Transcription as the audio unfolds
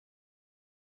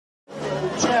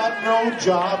chat, no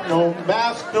job, no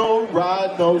mask, no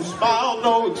ride, no smile,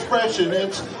 no expression.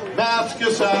 It's mask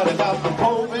aside. I got the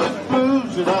COVID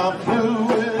blues and I'm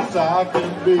blue as I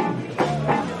can be.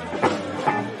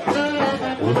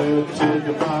 Well, they're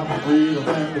taking my freedom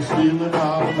and they're stealing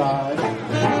our lives.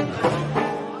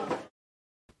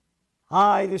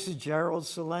 Hi, this is Gerald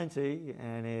Celente,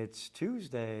 and it's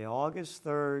Tuesday, August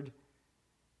 3rd,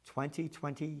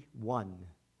 2021.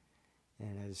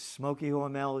 And as Smokey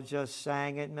Hormel just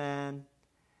sang it, man,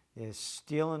 they're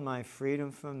stealing my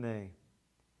freedom from me.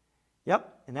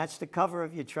 Yep, and that's the cover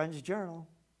of your Trends Journal.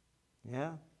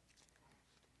 Yeah.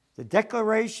 The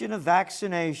Declaration of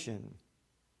Vaccination.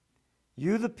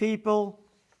 You, the people,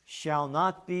 shall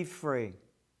not be free.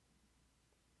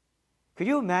 Could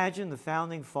you imagine the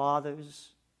Founding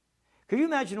Fathers? Could you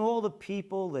imagine all the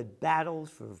people that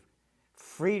battled for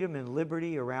freedom and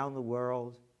liberty around the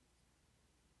world?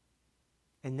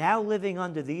 And now living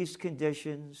under these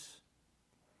conditions,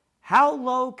 how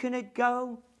low can it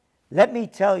go? Let me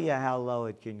tell you how low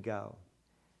it can go.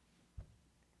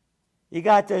 You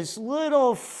got this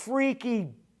little freaky,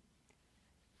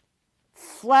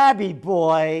 flabby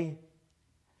boy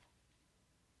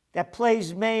that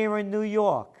plays mayor in New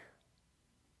York.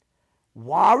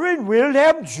 Warren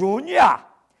Wilhelm Jr.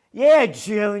 Yeah,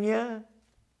 Jr.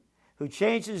 Who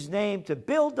changed his name to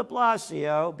Bill de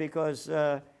Blasio because,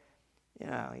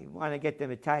 he wanted to get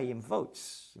them Italian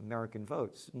votes, American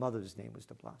votes. His mother's name was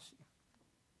de Blasio.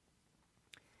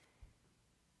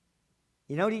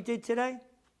 You know what he did today?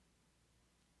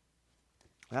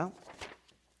 Well,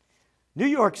 New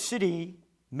York City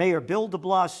Mayor Bill de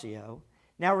Blasio.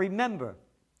 Now remember,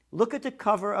 look at the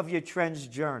cover of your Trends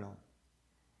Journal.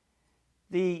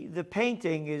 The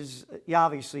painting is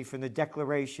obviously from the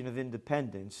Declaration of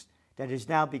Independence that has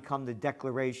now become the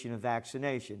Declaration of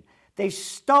Vaccination. They've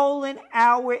stolen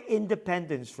our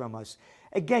independence from us.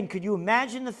 Again, could you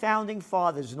imagine the Founding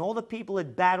Fathers and all the people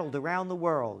that battled around the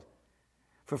world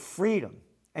for freedom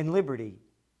and liberty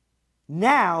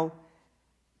now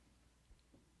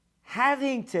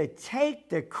having to take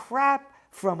the crap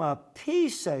from a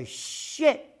piece of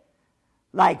shit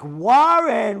like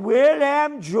Warren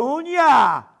Wilhelm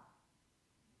Jr.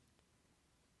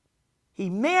 He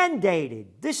mandated,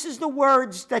 this is the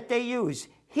words that they use,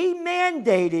 he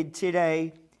mandated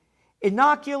today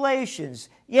inoculations.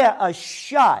 Yeah, a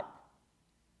shot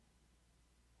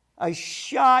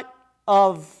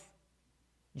of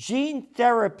gene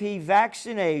therapy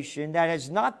vaccination that has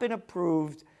not been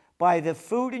approved by the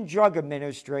Food and Drug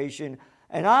Administration,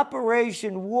 an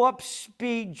Operation Warp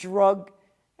Speed drug.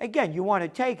 Again, you want to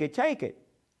take it.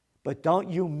 But don't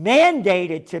you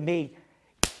mandate it to me.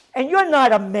 And you're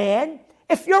not a man.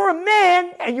 If you're a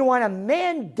man and you want to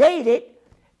mandate it,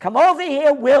 come over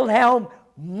here, Wilhelm,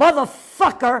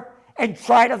 motherfucker, and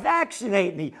try to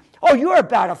vaccinate me. Oh, you're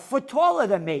about a foot taller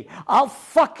than me. I'll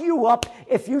fuck you up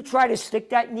if you try to stick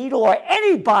that needle, or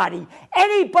anybody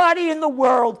in the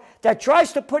world that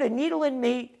tries to put a needle in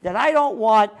me that I don't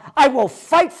want. I will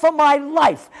fight for my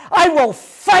life. I will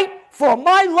fight for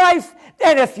my life,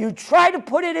 and if you try to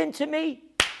put it into me,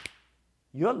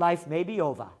 your life may be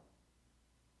over.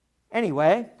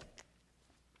 Anyway,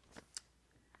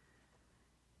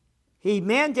 he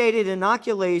mandated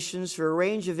inoculations for a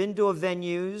range of indoor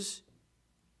venues,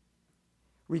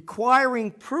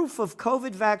 requiring proof of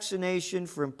COVID vaccination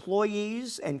for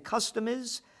employees and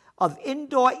customers of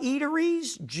indoor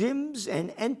eateries, gyms,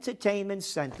 and entertainment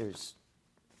centers.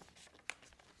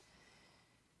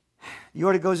 The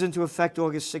order goes into effect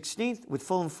August 16th with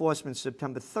full enforcement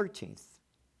September 13th.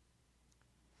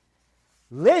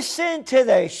 Listen to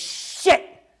the shit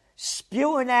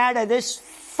spewing out of this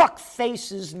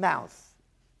fuckface's mouth.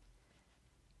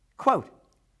 Quote,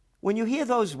 when you hear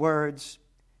those words,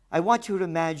 I want you to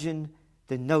imagine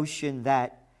the notion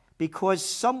that because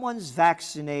someone's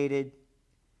vaccinated,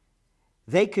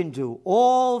 they can do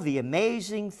all the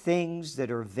amazing things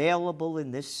that are available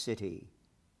in this city.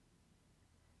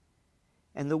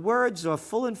 And the words are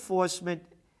full enforcement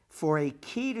for a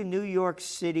key to New York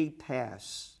City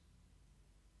pass.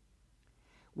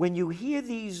 When you hear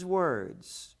these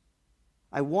words,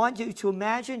 I want you to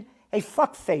imagine, hey,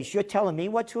 fuckface, you're telling me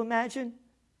what to imagine?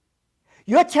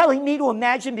 You're telling me to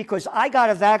imagine because I got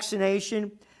a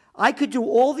vaccination, I could do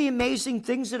all the amazing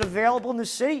things that are available in the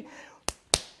city?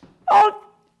 Oh,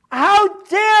 how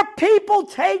dare people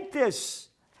take this?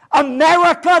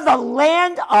 America, the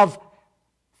land of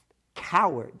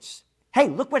cowards. Hey,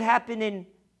 look what happened in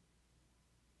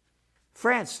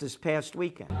France this past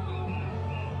weekend.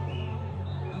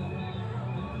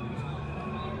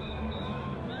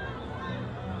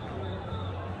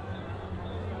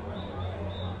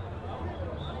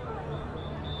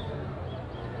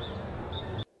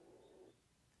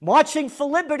 Marching for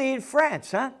liberty in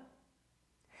France, huh?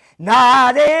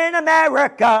 Not in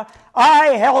America. I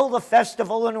held a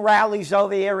festival and rallies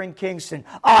over here in Kingston.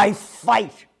 I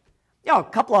fight. You know, a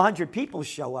couple of hundred people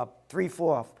show up,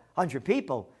 300-400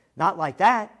 people. Not like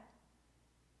that.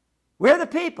 We're the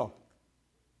people.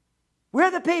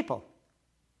 We're the people.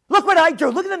 Look what I do.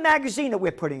 Look at the magazine that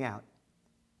we're putting out.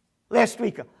 Last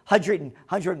week,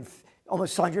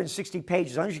 almost 160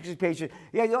 pages, 160 pages,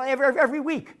 yeah, every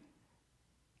week.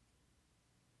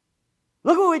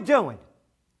 Look what we're doing.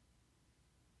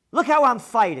 Look how I'm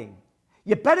fighting.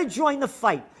 You better join the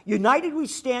fight. United we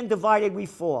stand, divided we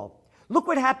fall. Look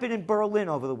what happened in Berlin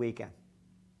over the weekend.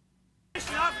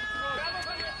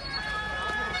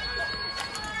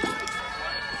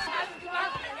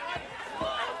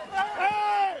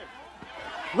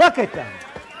 Look at them.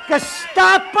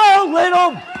 Gestapo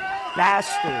little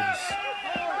bastards.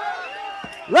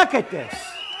 Look at this.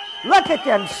 Look at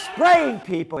them spraying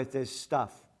people with this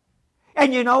stuff.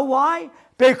 And you know why?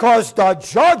 Because the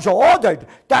judge ordered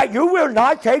that you will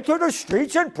not take to the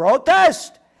streets and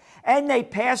protest. And they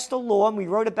passed a law, and we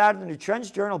wrote about it in the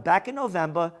Trends Journal back in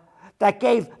November, that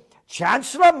gave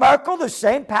Chancellor Merkel the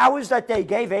same powers that they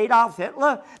gave Adolf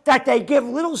Hitler, that they give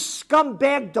little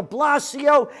scumbag de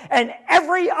Blasio and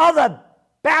every other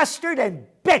bastard and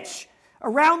bitch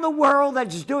around the world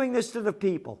that's doing this to the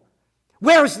people.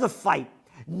 Where's the fight?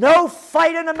 No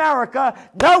fight in America,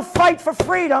 no fight for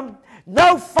freedom,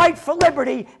 no fight for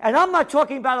liberty, and I'm not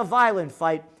talking about a violent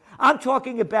fight. I'm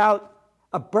talking about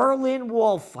a Berlin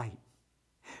Wall fight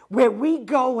where we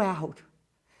go out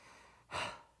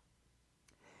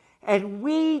and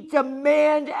we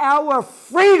demand our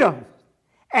freedom,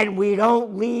 and we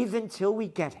don't leave until we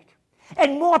get it.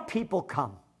 And more people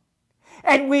come,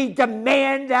 and we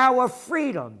demand our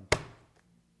freedom,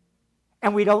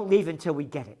 and we don't leave until we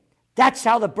get it. That's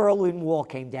how the Berlin Wall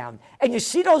came down. And you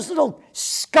see those little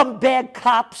scumbag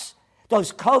cops,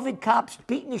 those COVID cops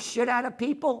beating the shit out of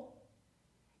people?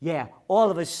 Yeah,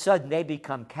 all of a sudden they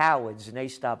become cowards and they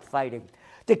stop fighting.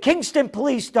 The Kingston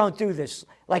police don't do this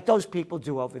like those people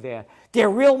do over there. They're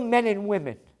real men and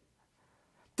women.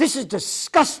 This is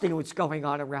disgusting what's going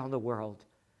on around the world.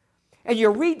 And you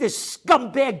read this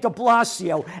scumbag de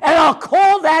Blasio, and I'll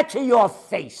call that to your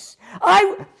face.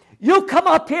 You come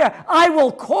up here, I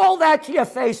will call that to your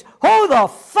face. Who the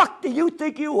fuck do you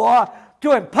think you are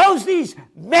to impose these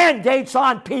mandates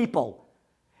on people?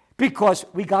 Because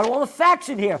we got all the facts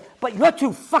in here, but you're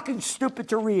too fucking stupid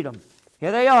to read them.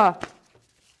 Here they are.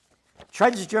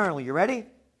 Trends Journal, you ready?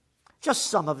 Just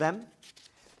some of them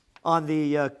on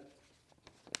the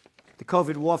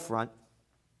COVID war front.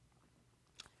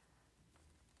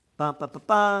 Bum, bum, bum,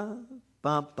 bum,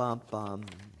 bum, bum, bum.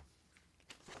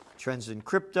 Trends in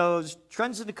cryptos,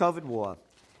 trends in the COVID war.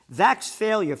 Vax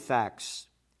failure facts.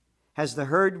 Has the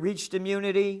herd reached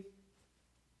immunity?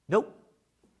 Nope.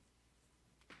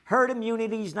 Herd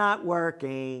immunity's not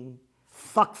working.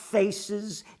 Fuck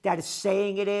faces that is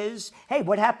saying it is. Hey,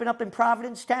 what happened up in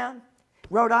Providencetown,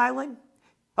 Rhode Island?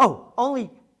 Oh,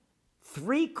 only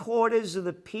 3/4 of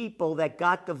the people that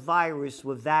got the virus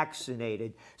were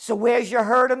vaccinated. So where's your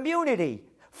herd immunity?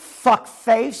 Fuck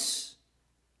face.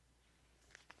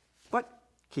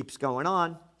 Keeps going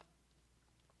on.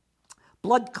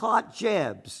 Blood clot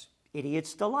jabs.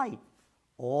 Idiot's delight.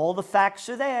 All the facts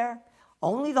are there.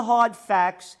 Only the hard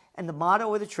facts. And the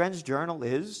motto of the Trends Journal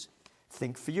is,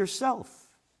 think for yourself.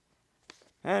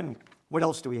 And what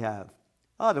else do we have?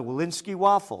 Oh, the Walensky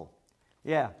waffle.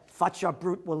 Yeah, Fatja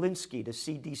Brut Walensky, the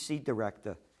CDC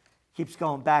director. Keeps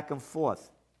going back and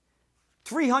forth.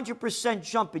 300%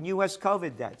 jump in U.S.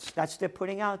 COVID deaths. That's what they're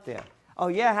putting out there. Oh,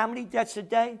 yeah, how many deaths a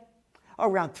day?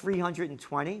 Around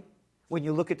 320 when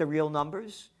you look at the real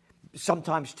numbers,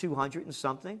 sometimes 200 and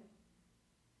something.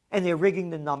 And they're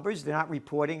rigging the numbers. They're not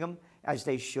reporting them as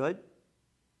they should.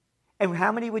 And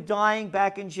how many were dying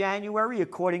back in January,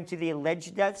 according to the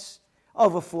alleged deaths?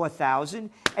 Over 4,000.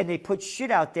 And they put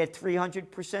shit out there,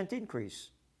 300%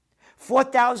 increase.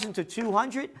 4,000 to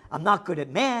 200, I'm not good at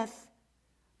math,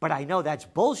 but I know that's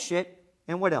bullshit.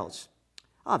 And what else?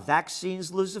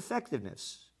 Vaccines lose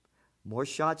effectiveness. More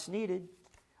shots needed.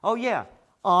 Oh, yeah.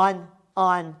 On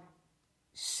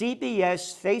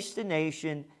CBS Face the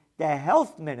Nation, the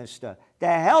health minister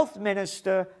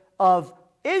of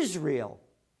Israel,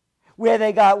 where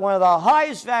they got one of the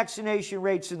highest vaccination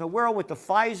rates in the world with the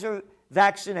Pfizer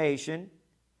vaccination,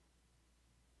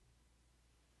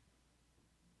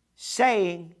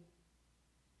 saying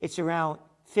it's around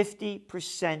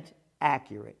 50%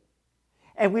 accurate.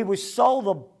 And we were sold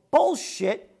the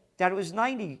bullshit that it was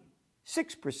 96%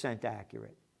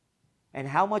 accurate. And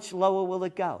how much lower will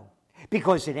it go?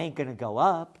 Because it ain't going to go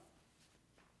up.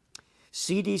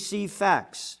 CDC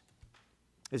facts.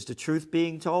 Is the truth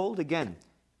being told? Again,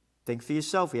 think for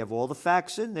yourself. We have all the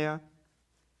facts in there.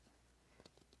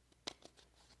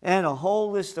 And a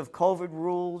whole list of COVID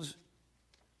rules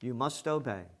you must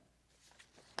obey.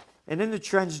 And in the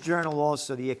Trends Journal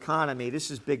also, the economy,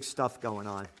 this is big stuff going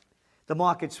on. The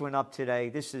markets went up today.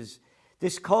 This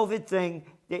COVID thing,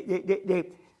 the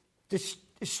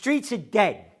streets are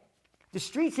dead. The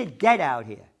streets are dead out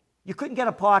here. You couldn't get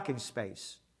a parking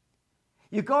space.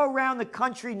 You go around the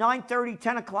country, 9:30,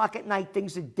 10 o'clock at night,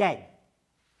 things are dead.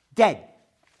 Dead.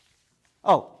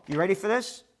 Oh, you ready for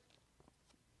this?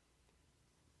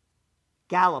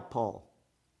 Gallup poll.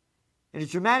 In a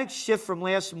dramatic shift from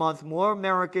last month, more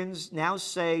Americans now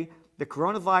say the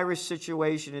coronavirus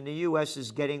situation in the U.S.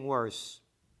 is getting worse,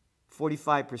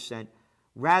 45%,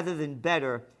 rather than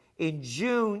better. In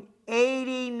June,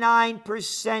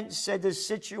 89% said the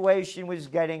situation was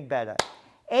getting better.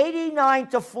 89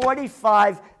 to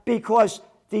 45 because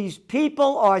these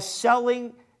people are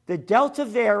selling the Delta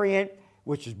variant,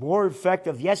 which is more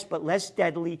effective, yes, but less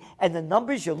deadly. And the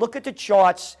numbers, you look at the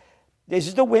charts, this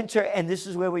is the winter, and this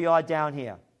is where we are down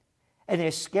here. And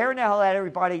they're scaring the hell out of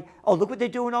everybody. Oh, look what they're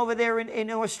doing over there in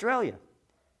Australia.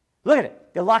 Look at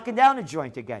it. They're locking down the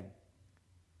joint again.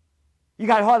 You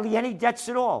got hardly any deaths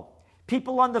at all.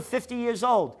 People under 50 years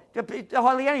old,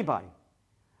 hardly anybody.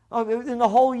 Oh, in the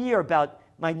whole year, about,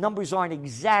 my numbers aren't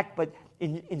exact, but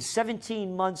in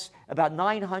 17 months, about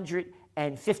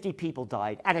 950 people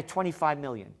died out of 25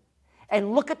 million.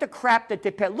 And look at the crap that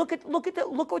they pay. Look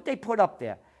what they put up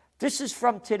there. This is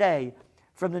from today,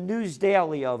 from the News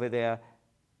Daily over there.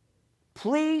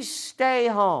 Please stay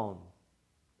home.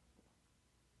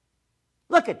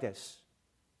 Look at this.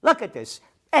 Look at this.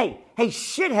 Hey,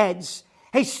 shitheads.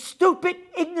 Hey, stupid,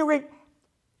 ignorant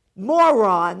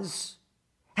morons.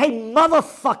 Hey,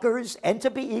 motherfuckers, and to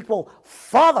be equal,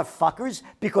 fatherfuckers,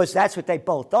 because that's what they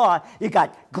both are. You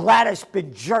got Gladys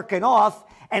been jerking off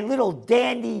and little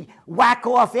dandy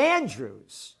whack-off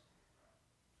Andrews.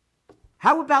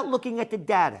 How about looking at the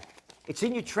data? It's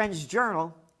in your Trends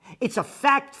Journal. It's a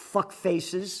fact,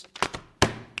 fuckfaces.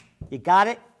 You got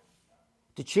it?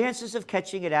 The chances of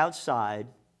catching it outside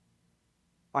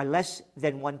are less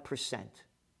than 1%.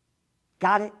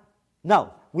 Got it?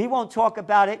 No, we won't talk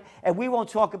about it, and we won't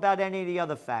talk about any of the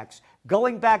other facts.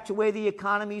 Going back to where the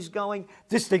economy's going,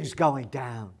 this thing's going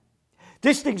down.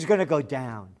 This thing's going to go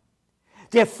down.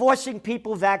 They're forcing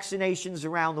people vaccinations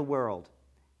around the world.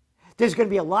 There's going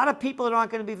to be a lot of people that aren't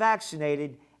going to be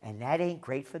vaccinated, and that ain't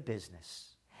great for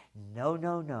business. No,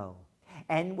 no, no.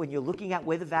 And when you're looking at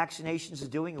where the vaccinations are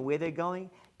doing and where they're going,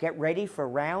 get ready for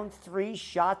round 3,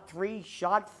 shot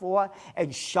 4,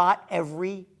 and shot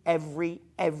every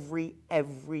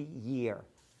year.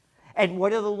 And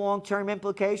what are the long-term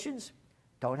implications?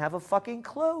 Don't have a fucking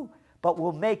clue, but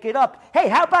we'll make it up. Hey,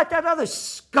 how about that other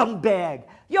scumbag?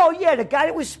 Yo, yeah, the guy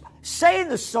that was saying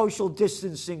the social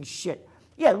distancing shit.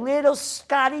 Yeah, little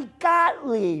Scotty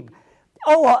Gottlieb.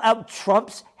 Oh,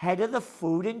 Trump's head of the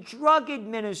Food and Drug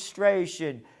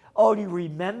Administration. Oh, do you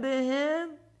remember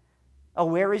him? Oh,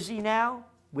 where is he now?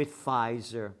 With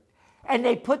Pfizer. And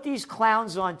they put these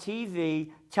clowns on TV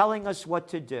telling us what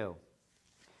to do.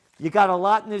 You got a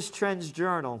lot in this Trends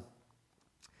Journal.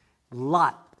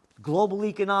 Lot. Global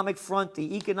Economic Front,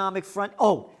 the Economic Front.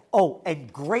 Oh,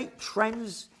 and Great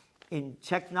Trends in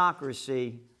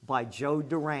Technocracy by Joe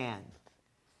Duran.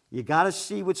 You got to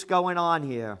see what's going on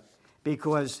here,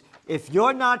 because if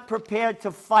you're not prepared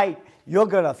to fight, you're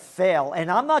going to fail. And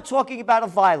I'm not talking about a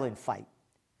violent fight.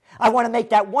 I want to make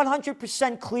that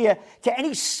 100% clear to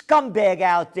any scumbag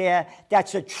out there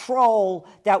that's a troll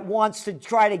that wants to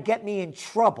try to get me in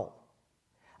trouble.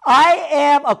 I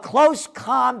am a close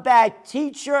combat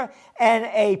teacher and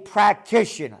a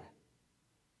practitioner.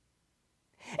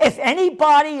 If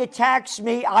anybody attacks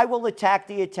me, I will attack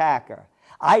the attacker.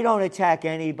 I don't attack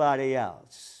anybody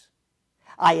else.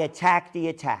 I attack the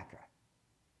attacker.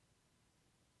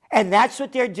 And that's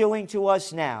what they're doing to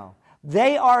us now.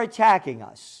 They are attacking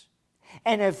us.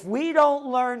 And if we don't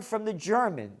learn from the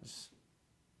Germans,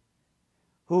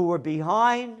 who were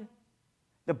behind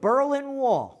the Berlin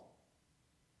Wall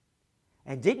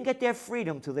and didn't get their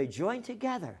freedom till they joined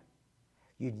together,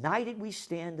 united we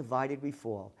stand, divided we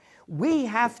fall. We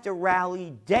have to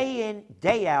rally day in,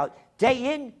 day out,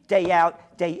 day in, day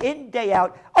out, day in, day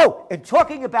out. Oh, and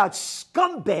talking about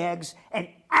scumbags and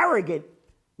arrogant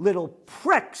little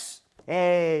pricks.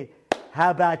 Hey, how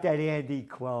about that Andy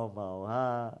Cuomo,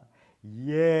 huh?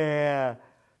 Yeah,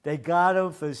 they got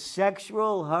him for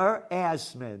sexual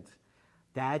harassment.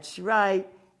 That's right.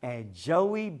 And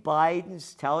Joey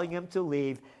Biden's telling him to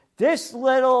leave. This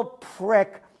little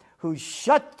prick who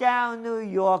shut down New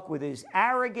York with his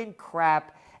arrogant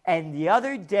crap, and the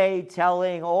other day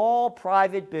telling all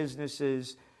private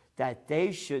businesses that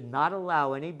they should not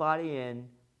allow anybody in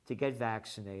to get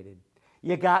vaccinated.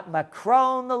 You got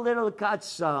Macron, the little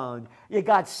cazzone. You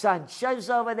got Sanchez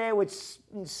over there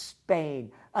in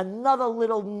Spain, another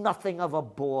little nothing of a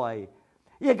boy.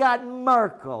 You got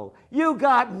Merkel. You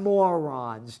got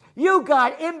morons. You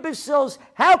got imbeciles.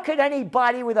 How could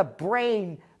anybody with a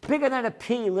brain bigger than a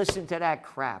pea listen to that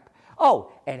crap?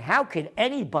 Oh, and how could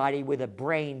anybody with a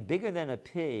brain bigger than a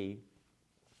pea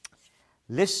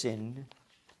listen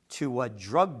to what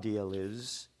drug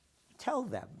dealers tell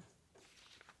them?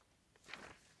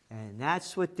 And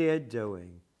that's what they're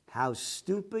doing. How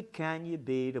stupid can you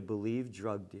be to believe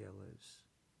drug dealers?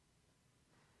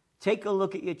 Take a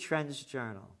look at your Trends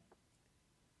Journal.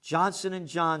 Johnson &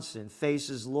 Johnson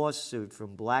faces lawsuit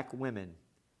from black women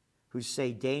who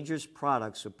say dangerous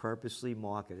products are purposely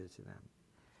marketed to them.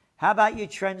 How about your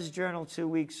Trends Journal 2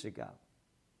 weeks ago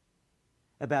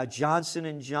about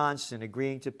Johnson & Johnson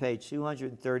agreeing to pay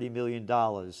 $230 million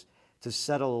to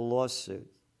settle a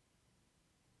lawsuit?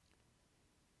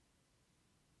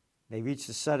 They reached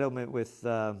a settlement with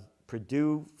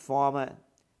Purdue Pharma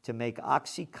to make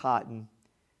OxyContin,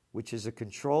 which is a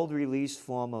controlled release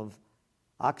form of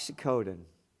oxycodone.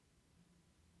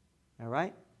 All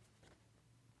right?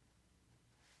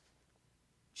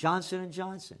 Johnson &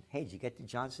 Johnson. Hey, did you get the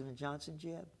Johnson & Johnson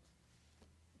jab?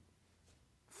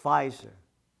 Pfizer.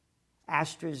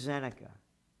 AstraZeneca.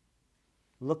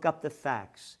 Look up the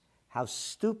facts. How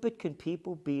stupid can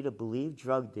people be to believe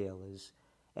drug dealers,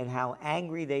 and how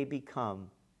angry they become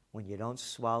when you don't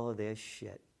swallow their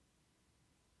shit.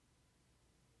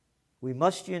 We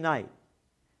must unite.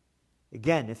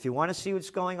 Again, if you want to see what's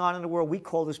going on in the world, we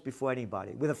call this before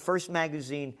anybody. We're the first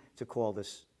magazine to call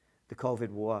this the COVID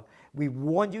war. We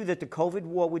warned you that the COVID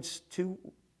war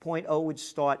 2.0 would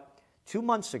start 2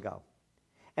 months ago.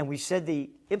 And we said the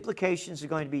implications are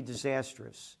going to be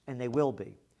disastrous, and they will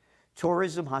be.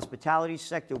 Tourism, hospitality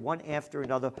sector, one after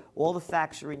another. All the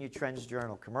facts are in your Trends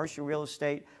Journal. Commercial real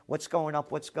estate, what's going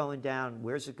up, what's going down,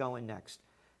 where's it going next?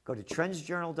 Go to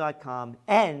trendsjournal.com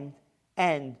and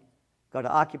go to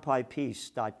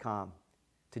occupypeace.com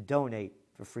to donate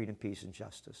for freedom, peace, and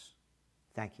justice.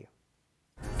 Thank you.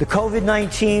 The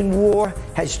COVID-19 war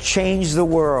has changed the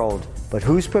world, but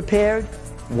who's prepared?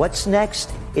 What's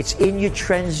next? It's in your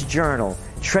Trends Journal.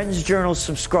 Trends Journal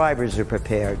subscribers are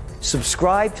prepared.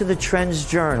 Subscribe to the Trends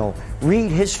Journal. Read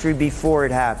history before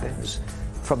it happens.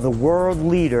 From the world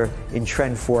leader in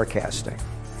trend forecasting.